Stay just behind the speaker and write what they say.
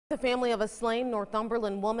The family of a slain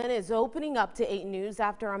Northumberland woman is opening up to 8 News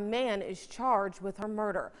after a man is charged with her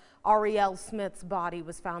murder. Ariel Smith's body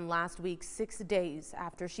was found last week, 6 days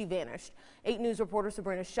after she vanished. 8 News reporter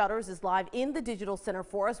Sabrina Shutters is live in the digital center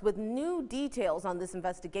for us with new details on this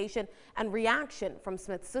investigation and reaction from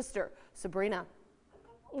Smith's sister. Sabrina.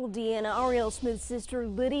 Well, Deanna, Ariel Smith's sister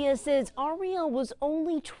Lydia says Ariel was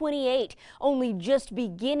only 28, only just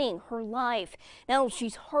beginning her life. Now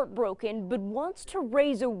she's heartbroken, but wants to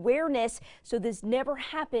raise awareness so this never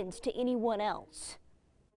happens to anyone else.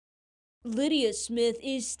 Lydia Smith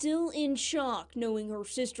is still in shock knowing her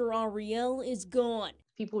sister Ariel is gone.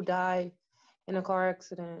 People die in a car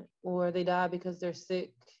accident or they die because they're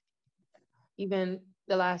sick. Even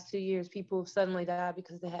the last 2 years, people suddenly died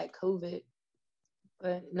because they had COVID.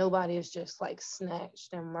 But nobody is just like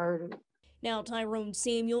snatched and murdered. Now Tyrone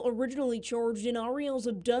Samuel, originally charged in Ariel's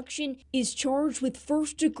abduction, is charged with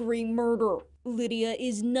first-degree murder. Lydia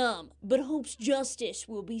is numb, but hopes justice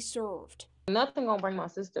will be served. Nothing gonna bring my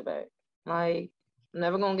sister back. Like, I'm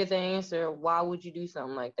never gonna get the answer, why would you do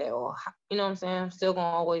something like that? Or, you know what I'm saying? I'm still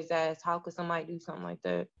gonna always ask, how could somebody do something like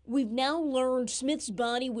that? We've now learned Smith's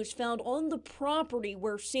body was found on the property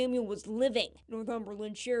where Samuel was living.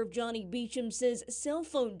 Northumberland Sheriff Johnny Beecham says cell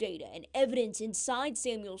phone data and evidence inside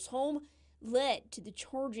Samuel's home led to the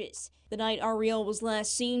charges. The night Ariel was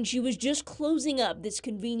last seen, she was just closing up this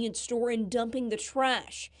convenience store and dumping the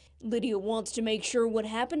trash. Lydia wants to make sure what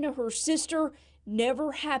happened to her sister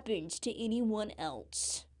never happens to anyone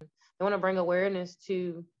else. I want to bring awareness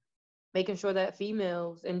to making sure that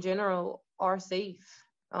females in general are safe,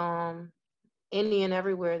 any and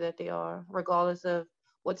everywhere that they are, regardless of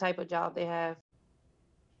what type of job they have.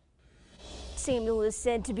 Samuel is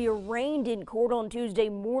said to be arraigned in court on Tuesday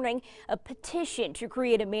morning. A petition to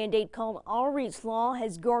create a mandate called Ari's Law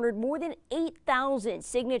has garnered more than 8,000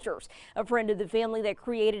 signatures. A friend of the family that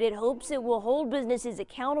created it hopes it will hold businesses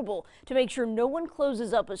accountable to make sure no one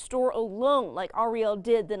closes up a store alone like Ariel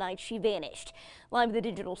did the night she vanished. Live at the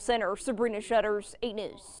Digital Center, Sabrina Shutters, 8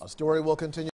 News. A story will continue.